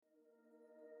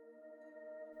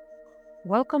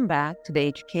Welcome back to the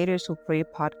Educators Who Pray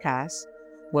podcast,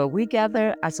 where we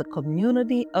gather as a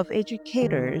community of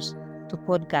educators to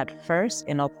put God first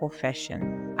in our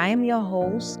profession. I am your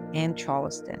host, Ann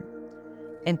Charleston.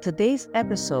 In today's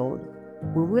episode,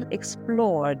 we will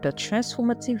explore the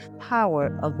transformative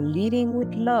power of leading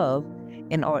with love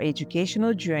in our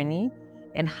educational journey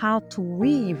and how to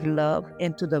weave love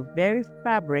into the very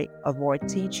fabric of our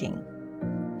teaching.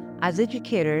 As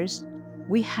educators,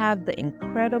 we have the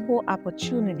incredible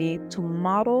opportunity to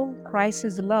model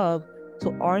Christ's love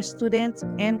to our students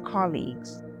and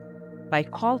colleagues. By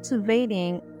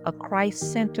cultivating a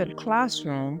Christ-centered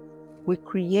classroom, we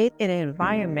create an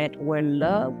environment where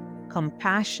love,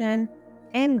 compassion,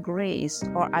 and grace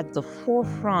are at the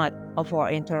forefront of our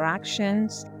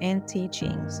interactions and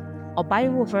teachings. Our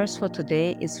Bible verse for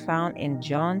today is found in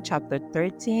John chapter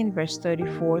 13, verse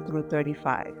 34 through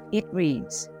 35. It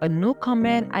reads, "A new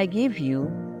command I give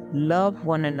you, love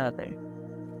one another.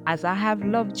 As I have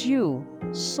loved you,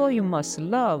 so you must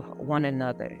love one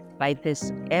another. By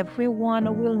this,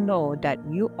 everyone will know that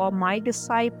you are my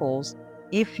disciples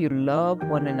if you love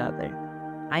one another."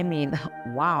 I mean,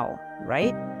 wow,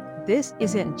 right? This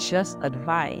isn't just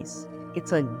advice.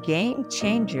 It's a game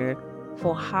changer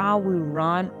for how we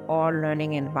run our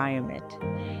learning environment.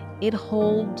 It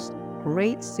holds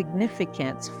great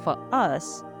significance for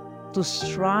us to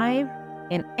strive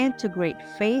and integrate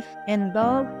faith and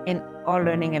love in our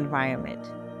learning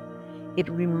environment. It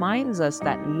reminds us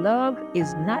that love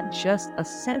is not just a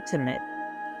sentiment,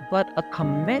 but a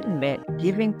commitment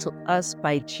given to us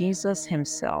by Jesus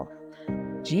himself.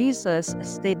 Jesus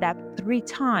stated that 3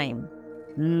 times,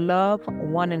 love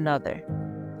one another.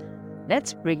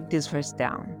 Let's break this verse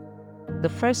down. The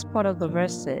first part of the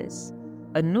verse says,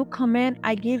 "A new command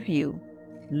I give you,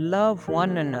 love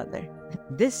one another."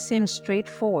 This seems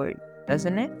straightforward,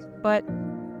 doesn't it? But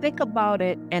think about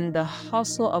it in the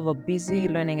hustle of a busy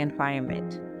learning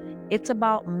environment. It's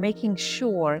about making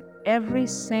sure every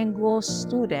single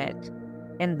student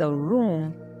in the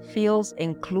room feels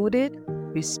included,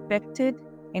 respected,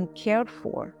 and cared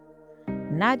for,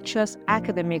 not just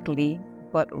academically,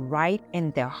 but right in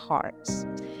their hearts.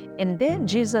 And then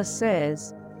Jesus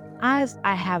says, "As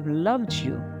I have loved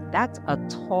you." That's a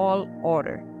tall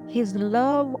order. His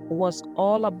love was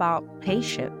all about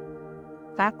patience,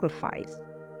 sacrifice,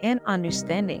 and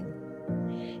understanding.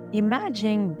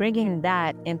 Imagine bringing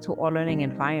that into our learning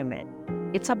environment.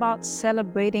 It's about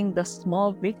celebrating the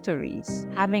small victories,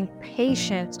 having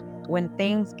patience when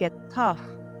things get tough,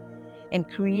 and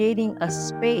creating a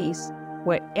space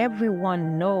where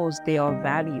everyone knows they are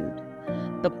valued.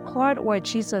 The part where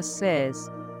Jesus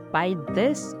says, "By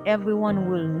this everyone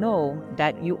will know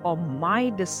that you are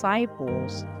my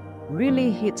disciples,"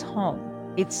 really hits home.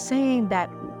 It's saying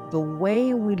that the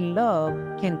way we love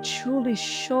can truly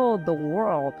show the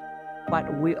world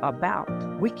what we're about.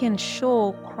 We can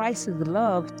show Christ's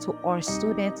love to our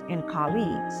students and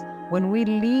colleagues. When we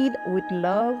lead with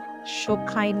love, show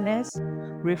kindness,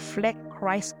 reflect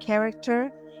Christ's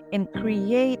character, and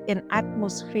create an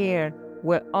atmosphere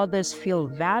where others feel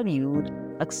valued,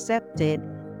 accepted,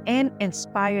 and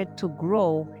inspired to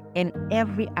grow in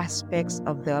every aspect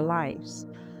of their lives.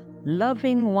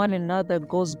 Loving one another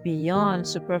goes beyond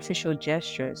superficial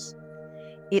gestures.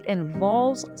 It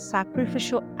involves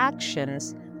sacrificial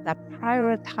actions that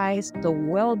prioritize the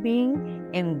well-being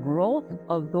and growth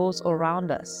of those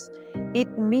around us.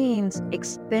 It means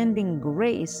extending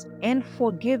grace and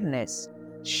forgiveness,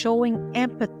 showing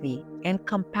empathy and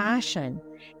compassion,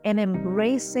 and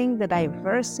embracing the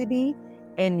diversity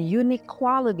and unique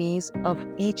qualities of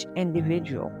each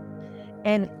individual.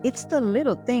 And it's the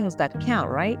little things that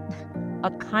count, right? A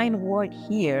kind word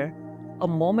here, a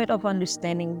moment of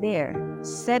understanding there,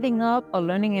 setting up a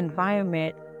learning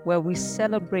environment where we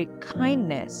celebrate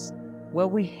kindness, where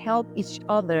we help each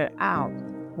other out,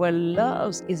 where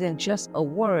love isn't just a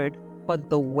word, but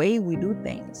the way we do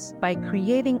things. By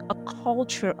creating a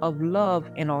culture of love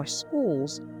in our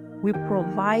schools, we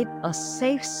provide a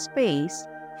safe space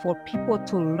for people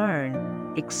to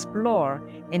learn, explore,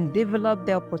 and develop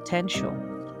their potential.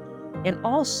 And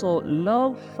also,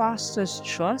 love fosters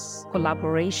trust,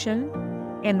 collaboration,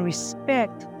 and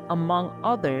respect among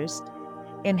others,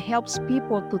 and helps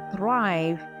people to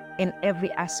thrive in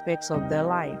every aspect of their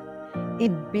life.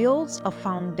 It builds a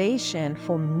foundation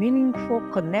for meaningful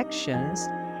connections,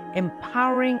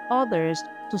 empowering others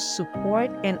to support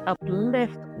and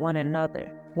uplift one another.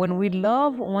 When we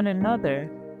love one another,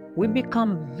 we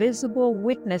become visible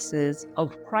witnesses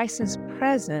of Christ's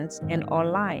presence in our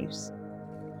lives.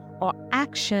 Our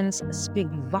actions speak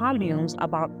volumes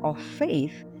about our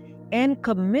faith and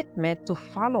commitment to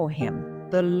follow Him.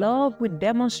 The love we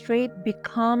demonstrate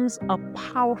becomes a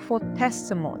powerful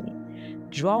testimony,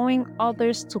 drawing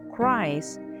others to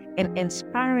Christ and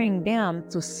inspiring them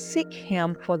to seek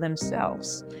Him for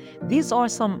themselves. These are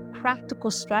some practical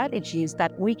strategies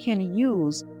that we can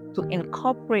use to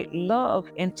incorporate love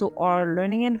into our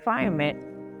learning environment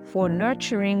for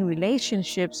nurturing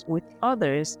relationships with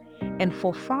others and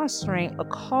for fostering a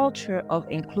culture of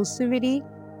inclusivity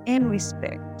and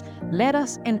respect. Let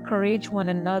us encourage one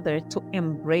another to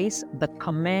embrace the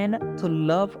command to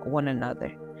love one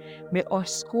another. May our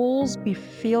schools be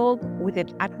filled with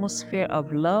an atmosphere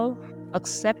of love,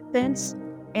 acceptance,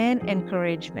 and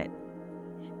encouragement.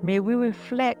 May we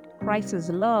reflect Christ's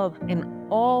love in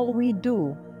all we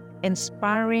do,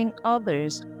 inspiring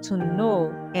others to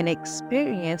know and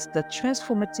experience the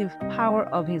transformative power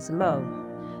of His love.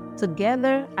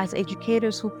 Together, as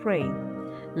educators who pray,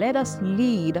 let us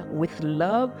lead with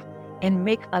love and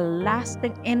make a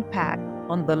lasting impact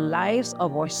on the lives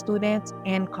of our students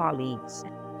and colleagues.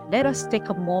 Let us take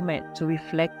a moment to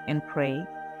reflect and pray,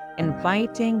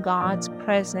 inviting God's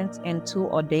presence into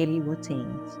our daily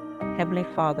routines. Heavenly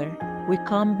Father, we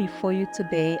come before you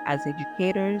today as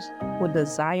educators who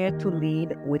desire to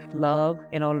lead with love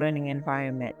in our learning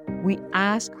environment. We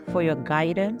ask for your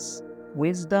guidance,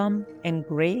 wisdom, and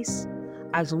grace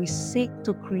as we seek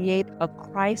to create a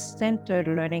Christ-centered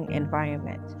learning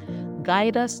environment.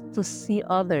 Guide us to see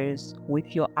others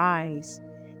with your eyes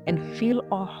and fill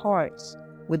our hearts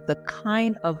with the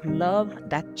kind of love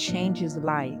that changes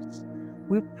lives.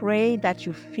 We pray that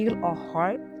you fill our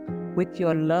heart with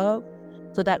your love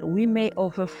so that we may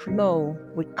overflow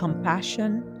with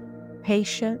compassion,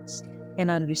 patience, and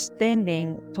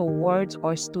understanding towards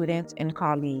our students and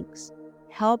colleagues.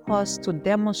 Help us to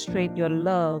demonstrate your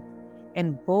love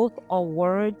in both our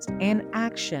words and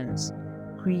actions,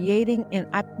 creating an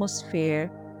atmosphere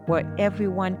where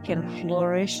everyone can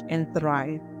flourish and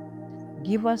thrive.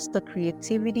 Give us the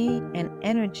creativity and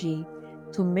energy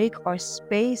to make our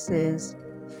spaces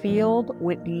filled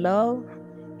with love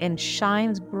and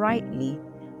shines brightly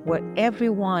where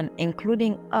everyone,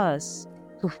 including us,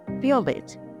 to feel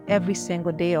it every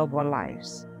single day of our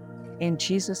lives. In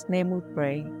Jesus' name we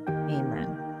pray,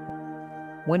 amen.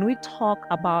 When we talk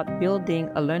about building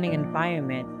a learning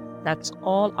environment that's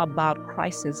all about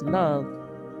Christ's love,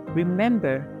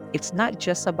 remember, it's not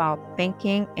just about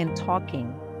thinking and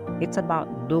talking, it's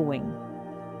about doing.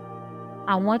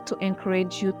 I want to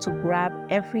encourage you to grab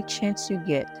every chance you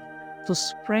get to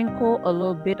sprinkle a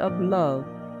little bit of love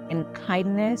and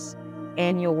kindness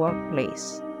in your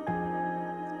workplace.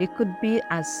 It could be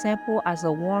as simple as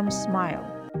a warm smile,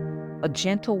 a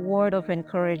gentle word of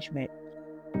encouragement,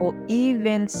 or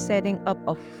even setting up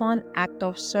a fun act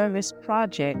of service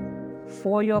project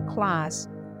for your class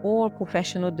or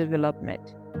professional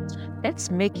development.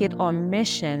 Let's make it our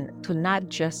mission to not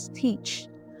just teach,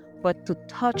 but to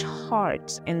touch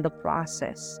hearts in the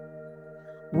process.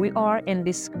 We are in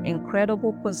this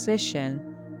incredible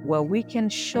position where we can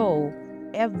show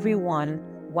everyone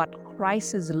what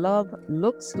Christ's love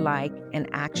looks like in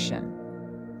action.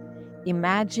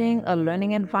 Imagine a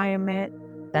learning environment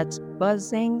that's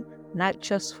buzzing not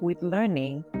just with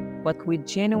learning, but with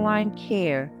genuine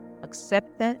care,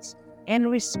 acceptance, and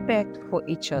respect for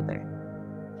each other.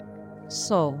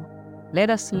 So, let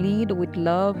us lead with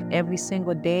love every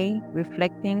single day,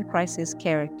 reflecting Christ's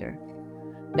character.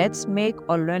 Let's make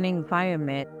our learning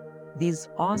environment these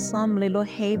awesome little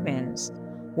havens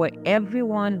where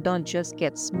everyone don't just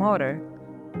get smarter,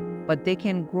 but they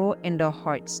can grow in their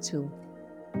hearts too.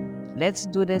 Let's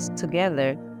do this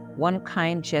together, one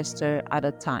kind gesture at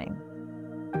a time.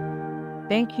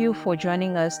 Thank you for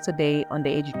joining us today on the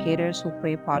Educators Who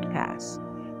Pray podcast.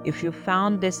 If you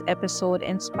found this episode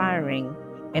inspiring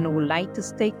and would like to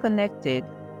stay connected,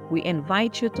 we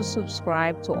invite you to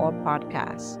subscribe to our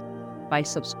podcast. By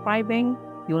subscribing,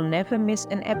 you'll never miss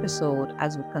an episode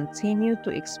as we continue to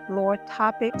explore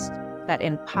topics that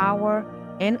empower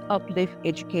and uplift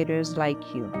educators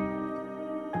like you.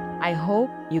 I hope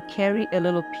you carry a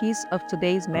little piece of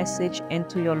today's message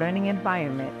into your learning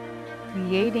environment,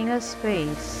 creating a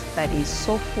space that is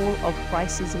so full of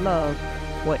Christ's love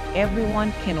where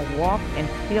everyone can walk and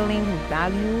feeling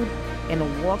valued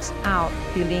and walks out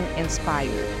feeling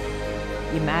inspired.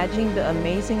 Imagine the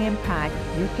amazing impact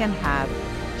you can have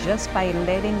just by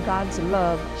letting God's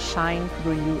love shine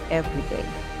through you every day.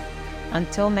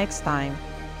 Until next time,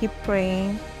 keep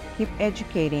praying, keep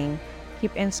educating,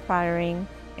 keep inspiring,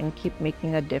 and keep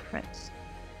making a difference.